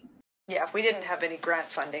 right? Yeah, we didn't have any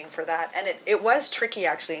grant funding for that. And it was tricky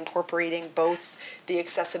actually incorporating both the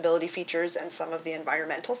accessibility features and some of the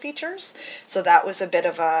environmental features. So that was a bit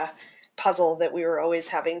of a puzzle that we were always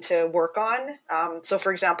having to work on. So,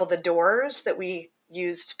 for example, the doors that we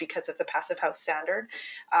used because of the passive house standard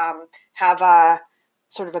have a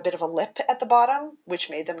sort of a bit of a lip at the bottom, which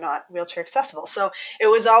made them not wheelchair accessible. So it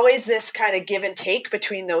was always this kind of give and take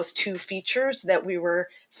between those two features that we were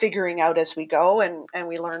figuring out as we go, and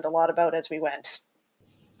we learned a lot about as we went.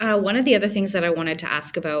 One of the other things that I wanted to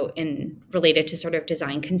ask about in related to sort of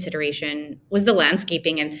design consideration was the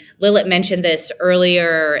landscaping. And Lilith mentioned this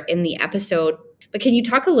earlier in the episode, but can you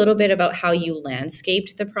talk a little bit about how you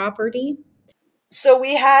landscaped the property? So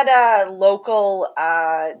we had a local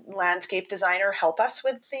landscape designer help us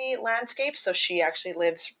with the landscape. So she actually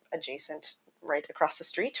lives adjacent, right across the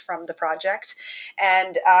street from the project.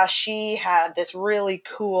 And she had this really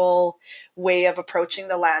cool way of approaching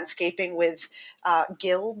the landscaping with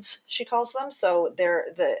guilds, she calls them. So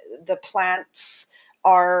the plants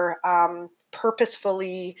are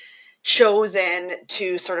purposefully chosen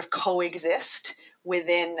to sort of coexist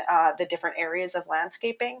within the different areas of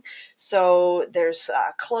landscaping. So there's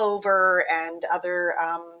clover and other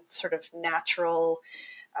sort of natural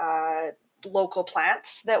uh, local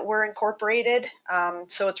plants that were incorporated.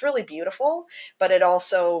 So it's really beautiful, but it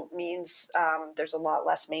also means there's a lot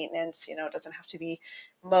less maintenance. You know, it doesn't have to be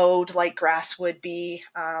mowed like grass would be,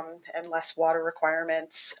 and less water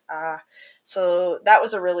requirements. So that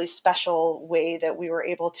was a really special way that we were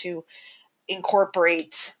able to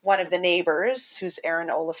incorporate one of the neighbors, who's Erin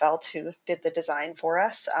Olafelt, who did the design for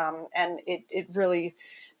us. And it really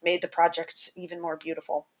made the project even more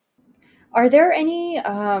beautiful. Are there any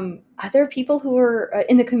other people who were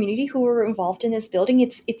in the community who were involved in this building?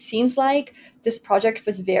 It seems like this project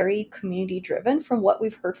was very community driven from what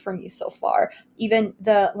we've heard from you so far. Even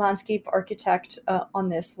the landscape architect on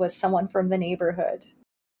this was someone from the neighborhood.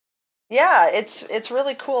 Yeah, it's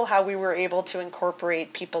really cool how we were able to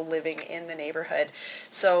incorporate people living in the neighborhood.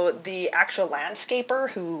 So the actual landscaper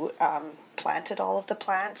who planted all of the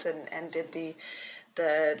plants and did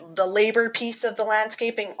the labor piece of the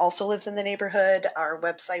landscaping also lives in the neighborhood. Our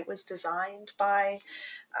website was designed by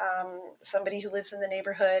somebody who lives in the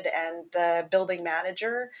neighborhood, and the building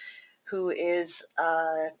manager who is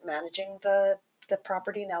managing the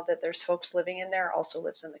property now that there's folks living in there also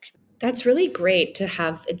lives in the community. That's really great to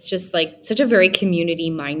have. It's just like such a very community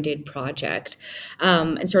minded project.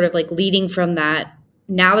 And sort of like leading from that,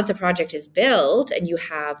 now that the project is built and you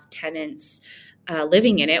have tenants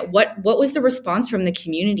living in it, what was the response from the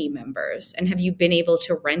community members? And have you been able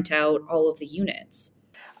to rent out all of the units?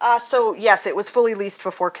 So yes, it was fully leased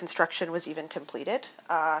before construction was even completed.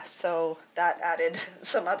 So that added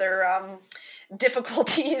some other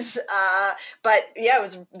difficulties. But yeah,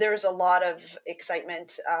 there was a lot of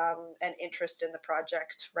excitement and interest in the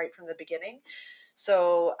project right from the beginning.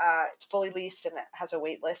 So it's fully leased and it has a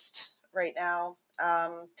wait list right now.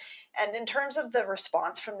 And in terms of the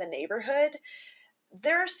response from the neighborhood,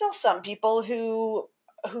 there are still some people who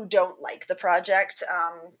don't like the project,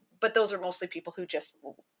 but those are mostly people who just,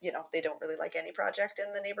 you know, they don't really like any project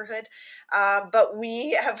in the neighborhood. But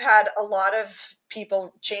we have had a lot of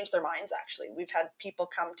people change their minds. Actually, we've had people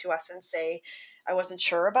come to us and say, "I wasn't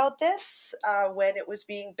sure about this when it was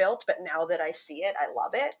being built, but now that I see it, I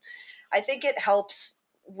love it." I think it helps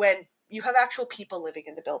when you have actual people living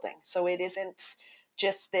in the building, so it isn't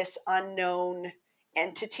just this unknown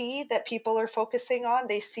entity that people are focusing on.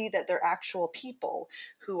 They see that they're actual people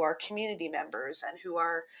who are community members and who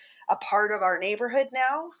are a part of our neighborhood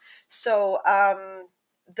now. So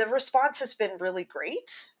the response has been really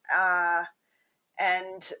great.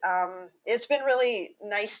 And it's been really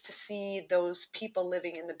nice to see those people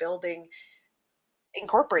living in the building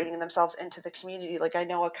incorporating themselves into the community. Like I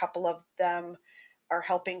know a couple of them are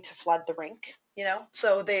helping to flood the rink, you know,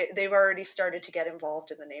 so they've already started to get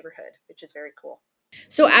involved in the neighborhood, which is very cool.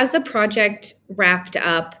 So as the project wrapped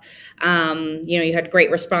up, you had great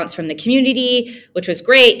response from the community, which was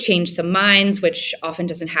great, changed some minds, which often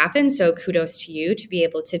doesn't happen. So kudos to you to be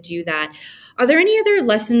able to do that. Are there any other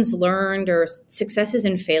lessons learned or successes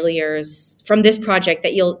and failures from this project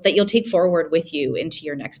that you'll take forward with you into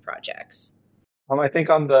your next projects? I think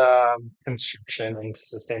on the construction and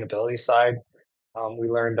sustainability side, we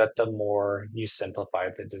learned that the more you simplify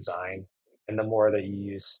the design and the more that you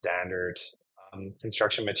use standard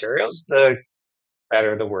construction materials, the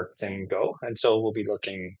better the work can go. And so we'll be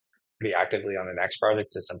looking pretty actively on the next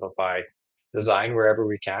project to simplify design wherever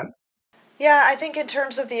we can. Yeah, I think in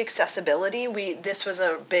terms of the accessibility, this was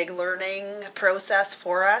a big learning process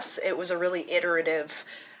for us. It was a really iterative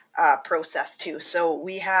process too. So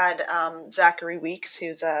we had Zachary Weeks,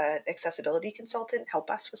 who's an accessibility consultant, help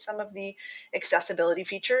us with some of the accessibility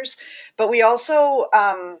features. But we also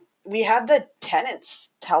we had the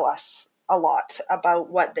tenants tell us a lot about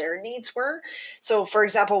what their needs were. So, for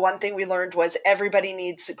example, one thing we learned was everybody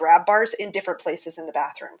needs grab bars in different places in the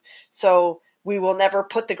bathroom. So we will never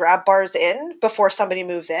put the grab bars in before somebody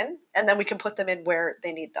moves in, and then we can put them in where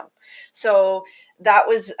they need them. So that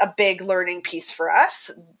was a big learning piece for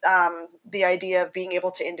us. The idea of being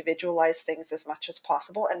able to individualize things as much as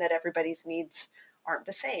possible and that everybody's needs aren't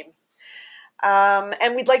the same.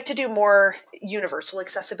 And we'd like to do more universal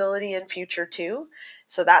accessibility in future too.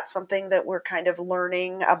 So that's something that we're kind of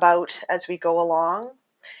learning about as we go along.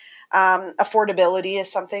 Affordability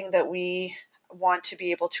is something that we want to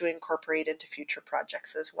be able to incorporate into future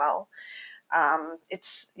projects as well.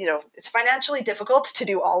 It's financially difficult to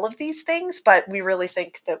do all of these things, but we really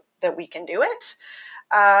think that we can do it.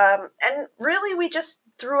 And really, we just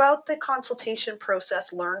throughout the consultation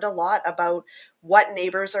process learned a lot about what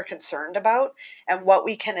neighbors are concerned about and what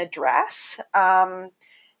we can address.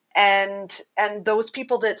 And those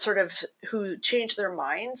people that sort of who changed their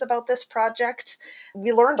minds about this project,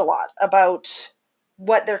 we learned a lot about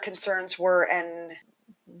what their concerns were and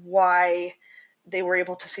why they were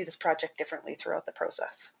able to see this project differently throughout the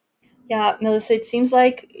process. Yeah, Melissa, it seems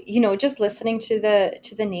like, just listening to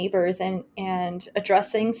the neighbors and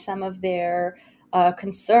addressing some of their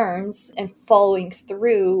concerns and following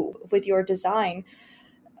through with your design,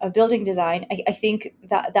 building design, I think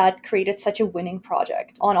that created such a winning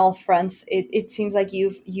project on all fronts. It seems like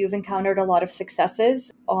you've encountered a lot of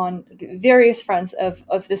successes on various fronts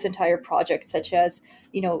of this entire project, such as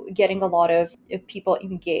getting a lot of people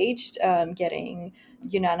engaged, getting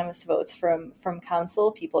unanimous votes from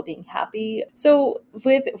council, people being happy. So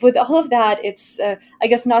with all of that, it's I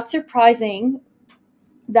guess not surprising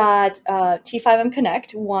that T5M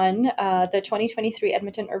Connect won the 2023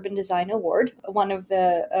 Edmonton Urban Design Award, one of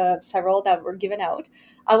the several that were given out.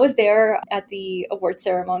 I was there at the award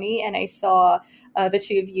ceremony and I saw the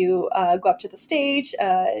two of you go up to the stage,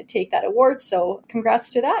 take that award. So congrats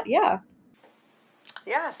to that. Yeah.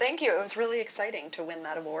 Yeah, thank you. It was really exciting to win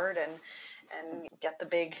that award and get the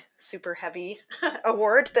big, super heavy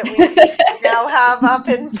award that we now have up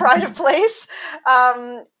in Pride of Place.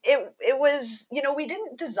 It was, we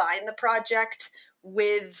didn't design the project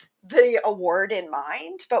with the award in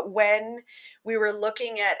mind, but when we were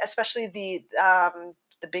looking at, especially the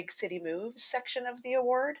big city moves section of the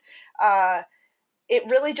award, it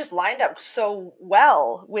really just lined up so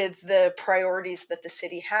well with the priorities that the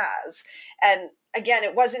city has. And again,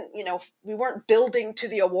 it wasn't, we weren't building to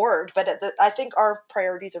the award, but I think our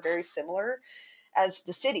priorities are very similar as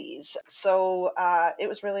the cities. So it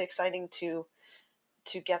was really exciting to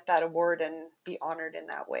get that award and be honored in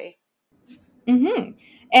that way. Mm-hmm.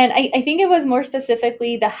 And I think it was more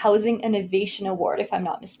specifically the Housing Innovation Award, if I'm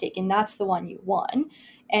not mistaken. That's the one you won.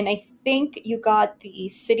 And I think you got the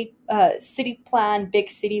city plan, big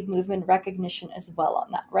city movement recognition as well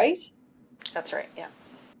on that, right? That's right. Yeah.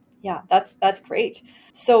 Yeah, that's great.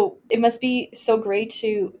 So it must be so great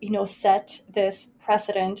to set this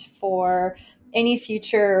precedent for any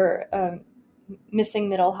future missing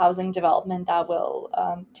middle housing development that will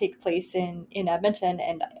take place in Edmonton.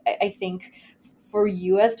 And I think for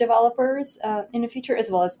you as developers in the future,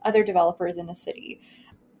 as well as other developers in the city.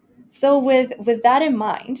 So with that in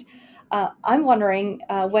mind, I'm wondering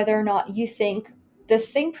whether or not you think the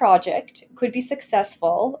same project could be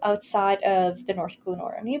successful outside of the North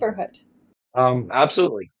Glenora neighborhood.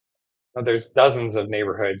 Absolutely. There's dozens of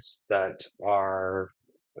neighborhoods that are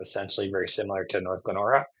essentially very similar to North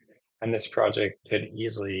Glenora, and this project could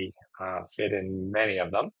easily fit in many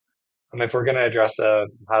of them. If we're going to address a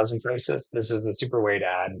housing crisis, this is a super way to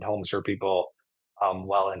add homes for people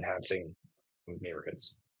while enhancing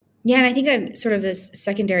neighborhoods. Yeah, and I think sort of this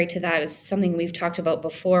secondary to that is something we've talked about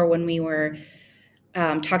before when we were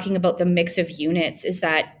talking about the mix of units, is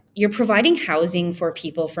that you're providing housing for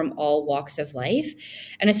people from all walks of life.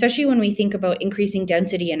 And especially when we think about increasing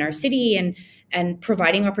density in our city and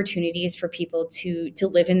providing opportunities for people to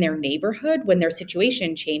live in their neighborhood when their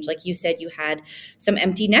situation changed. Like you said, you had some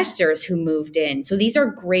empty nesters who moved in. So these are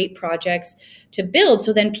great projects to build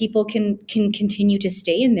so then people can continue to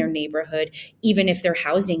stay in their neighborhood, even if their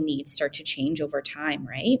housing needs start to change over time,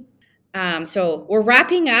 right? So we're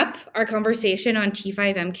wrapping up our conversation on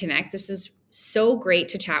T5M Connect. This was so great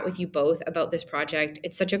to chat with you both about this project.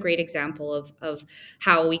 It's such a great example of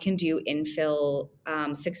how we can do infill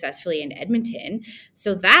successfully in Edmonton.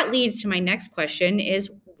 So that leads to my next question is,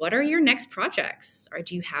 what are your next projects? Or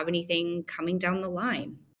do you have anything coming down the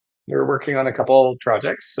line? We're working on a couple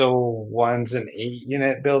projects. So one's an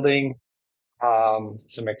 8-unit building.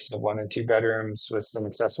 It's a mix of 1 and 2 bedrooms with some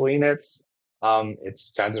accessible units.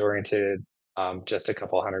 It's transit oriented, just a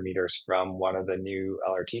couple 100 meters from one of the new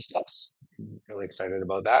LRT stops. Really excited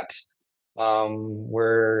about that.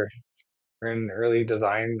 We're in early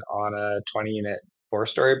design on a 20-unit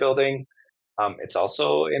 4-story building. It's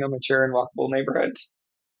also in a mature and walkable neighborhood.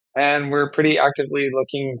 And we're pretty actively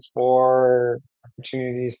looking for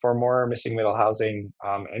opportunities for more missing middle housing,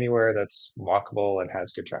 anywhere that's walkable and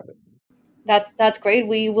has good transit. That's great.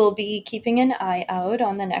 We will be keeping an eye out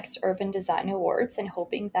on the next Urban Design Awards and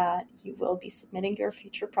hoping that you will be submitting your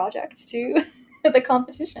future projects to the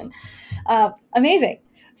competition. Amazing.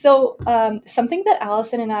 So something that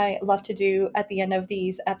Allison and I love to do at the end of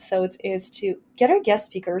these episodes is to get our guest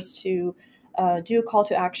speakers to do a call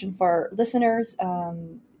to action for our listeners.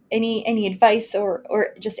 Any advice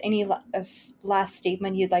or just any last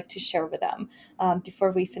statement you'd like to share with them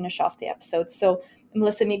before we finish off the episode. So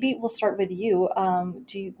Melissa, maybe we'll start with you.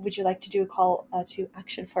 Would you like to do a call to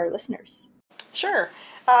action for our listeners? Sure.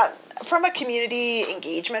 From a community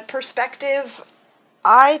engagement perspective,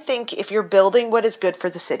 I think if you're building what is good for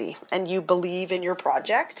the city and you believe in your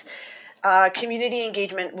project, community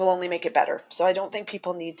engagement will only make it better. So I don't think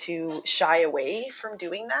people need to shy away from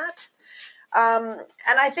doing that. And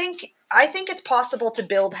I think it's possible to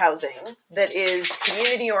build housing that is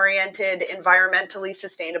community oriented, environmentally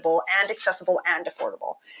sustainable, and accessible and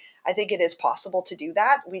affordable. I think it is possible to do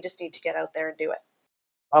that. We just need to get out there and do it.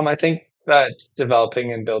 I think that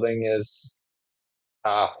developing and building is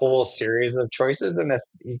a whole series of choices, and if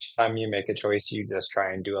each time you make a choice, you just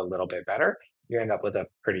try and do a little bit better, you end up with a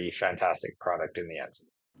pretty fantastic product in the end.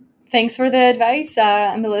 Thanks for the advice,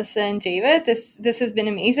 Melissa and David. This has been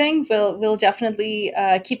amazing. We'll definitely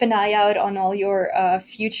keep an eye out on all your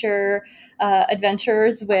future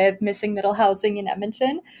adventures with missing middle housing in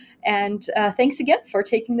Edmonton. And thanks again for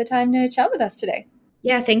taking the time to chat with us today.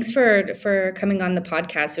 Yeah, thanks for coming on the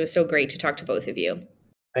podcast. It was so great to talk to both of you.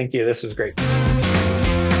 Thank you. This was great.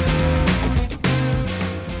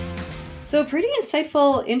 So a pretty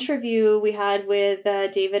insightful interview we had with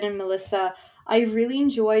David and Melissa. I really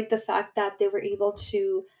enjoyed the fact that they were able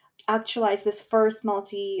to actualize this first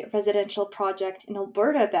multi-residential project in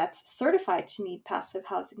Alberta that's certified to meet passive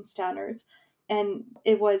housing standards, and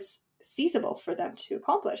it was feasible for them to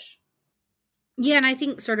accomplish. Yeah, and I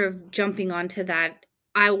think sort of jumping onto that,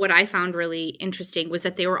 what I found really interesting was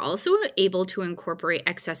that they were also able to incorporate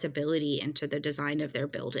accessibility into the design of their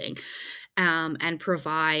building, and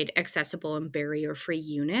provide accessible and barrier-free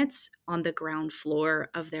units on the ground floor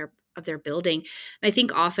of their building. And I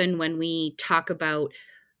think often when we talk about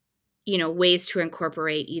ways to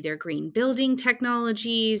incorporate either green building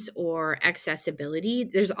technologies or accessibility,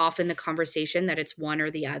 there's often the conversation that it's one or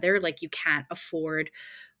the other, like you can't afford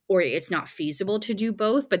or it's not feasible to do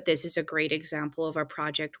both. But this is a great example of a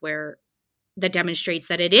project that demonstrates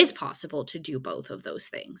that it is possible to do both of those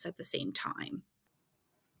things at the same time.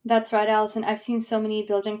 That's right, Allison. I've seen so many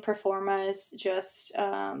building performers just,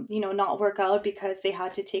 not work out because they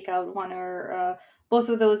had to take out one or both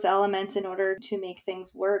of those elements in order to make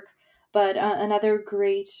things work. But another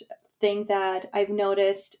great thing that I've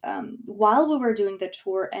noticed while we were doing the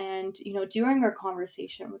tour and, during our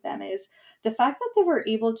conversation with them is the fact that they were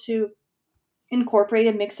able to incorporate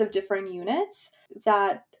a mix of different units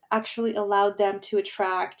that actually allowed them to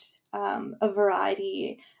attract a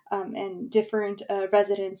variety and different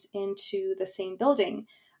residents into the same building.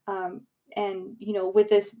 And, with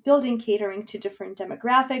this building catering to different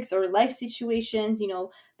demographics or life situations,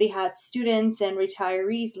 they had students and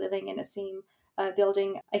retirees living in the same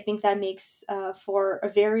building. I think that makes for a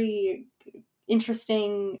very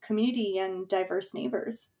interesting community and diverse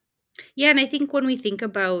neighbors. Yeah, and I think when we think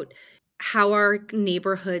about how our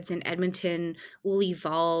neighborhoods in Edmonton will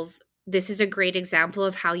evolve, this is a great example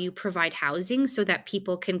of how you provide housing so that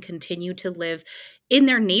people can continue to live in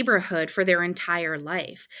their neighborhood for their entire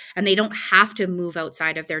life. And they don't have to move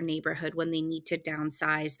outside of their neighborhood when they need to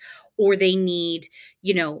downsize or they need,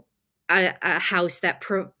 a house that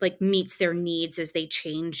meets their needs as they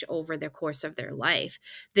change over the course of their life.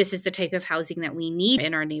 This is the type of housing that we need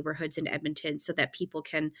in our neighborhoods in Edmonton so that people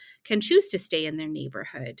can choose to stay in their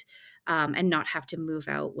neighborhood and not have to move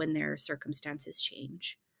out when their circumstances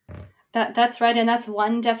change. That's right. And that's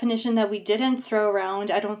one definition that we didn't throw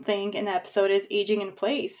around, I don't think, in the episode is aging in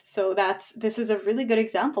place. So this is a really good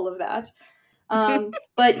example of that.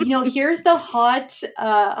 But here's the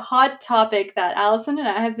hot topic that Allison and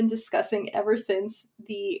I have been discussing ever since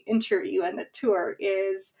the interview and the tour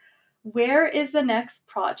is, where is the next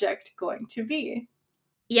project going to be?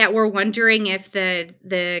 Yeah, we're wondering if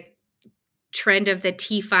the trend of the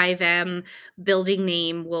T5M building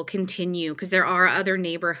name will continue, because there are other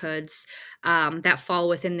neighborhoods that fall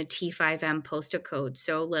within the T5M postal code.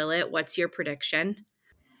 So Lilith, what's your prediction?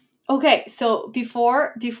 Okay, so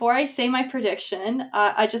before I say my prediction,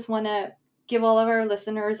 I just want to give all of our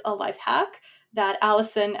listeners a life hack that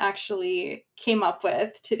Allison actually came up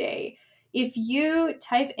with today. If you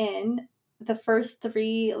type in the first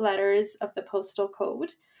 3 letters of the postal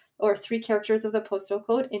code, or 3 characters of the postal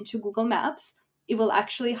code, into Google Maps, it will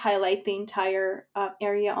actually highlight the entire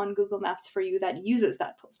area on Google Maps for you that uses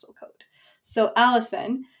that postal code. So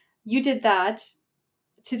Allison, you did that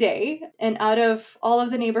today, and out of all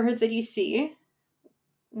of the neighborhoods that you see,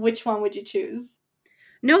 which one would you choose?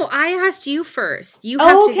 No, I asked you first. You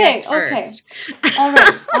have to guess first. Okay. All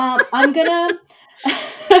right. I'm gonna.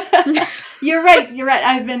 You're right.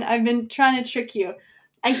 I've been trying to trick you.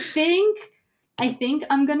 I think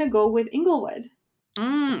I'm gonna go with Inglewood.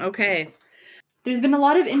 Okay. There's been a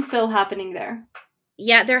lot of infill happening there.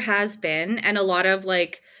 Yeah, there has been, and a lot of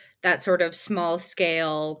like that sort of small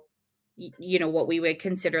scale, what we would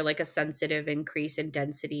consider like a sensitive increase in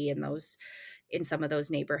density in some of those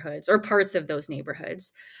neighborhoods or parts of those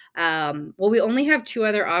neighborhoods. Well, we only have 2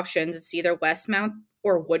 other options. It's either Westmount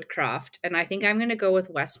or Woodcroft, and I think I'm going to go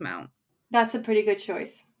with Westmount. That's a pretty good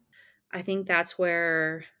choice. I think that's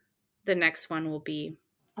where the next one will be.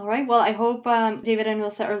 All right. Well, I hope David and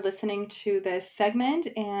Melissa are listening to this segment,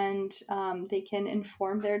 and they can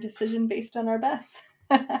inform their decision based on our bets.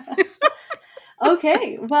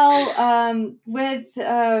 Okay. Well, with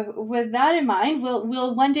that in mind,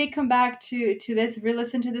 we'll one day come back to this,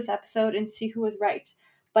 re-listen to this episode, and see who was right.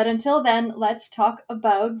 But until then, let's talk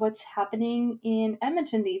about what's happening in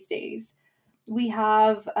Edmonton these days. We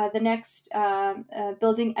have the next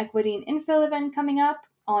Building Equity and Infill event coming up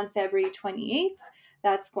on February 28th.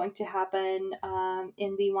 That's going to happen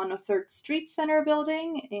in the 103rd Street Center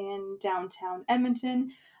building in downtown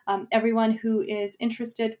Edmonton. Everyone who is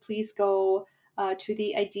interested, please go to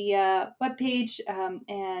the IDEA webpage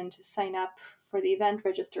and sign up for the event,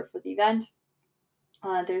 register for the event.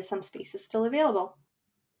 There's some spaces still available.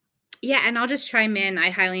 Yeah, and I'll just chime in. I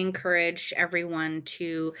highly encourage everyone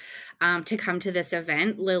to come to this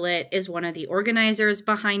event. Lilith is one of the organizers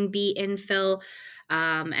behind Be Infill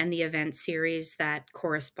and the event series that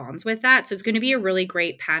corresponds with that. So it's going to be a really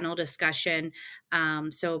great panel discussion.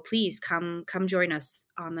 So please come join us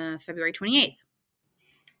on the February 28th.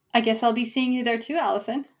 I guess I'll be seeing you there too,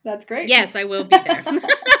 Allison. That's great. Yes, I will be there.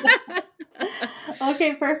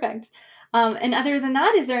 Okay, perfect. And other than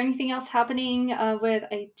that, is there anything else happening with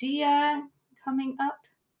IDEA coming up?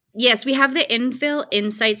 Yes, we have the Infill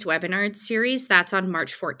Insights webinar series. That's on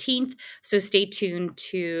March 14th. So stay tuned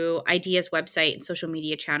to IDEA's website and social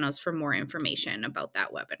media channels for more information about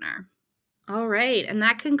that webinar. All right. And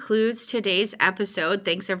that concludes today's episode.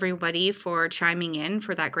 Thanks, everybody, for chiming in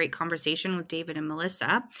for that great conversation with David and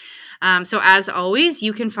Melissa. So as always,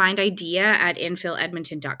 you can find IDEA at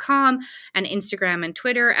infilledmonton.com and Instagram and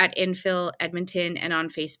Twitter at infilledmonton and on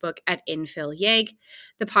Facebook at infillyeg.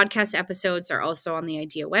 The podcast episodes are also on the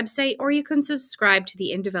IDEA website, or you can subscribe to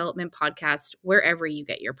the In Development podcast wherever you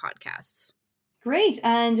get your podcasts. Great.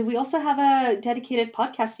 And we also have a dedicated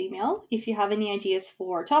podcast email. If you have any ideas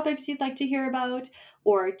for topics you'd like to hear about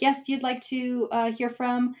or guests you'd like to hear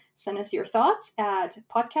from, send us your thoughts at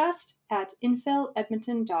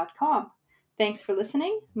podcast@infilledmonton.com. Thanks for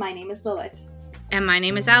listening. My name is Lilith. And my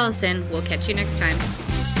name is Allison. We'll catch you next time.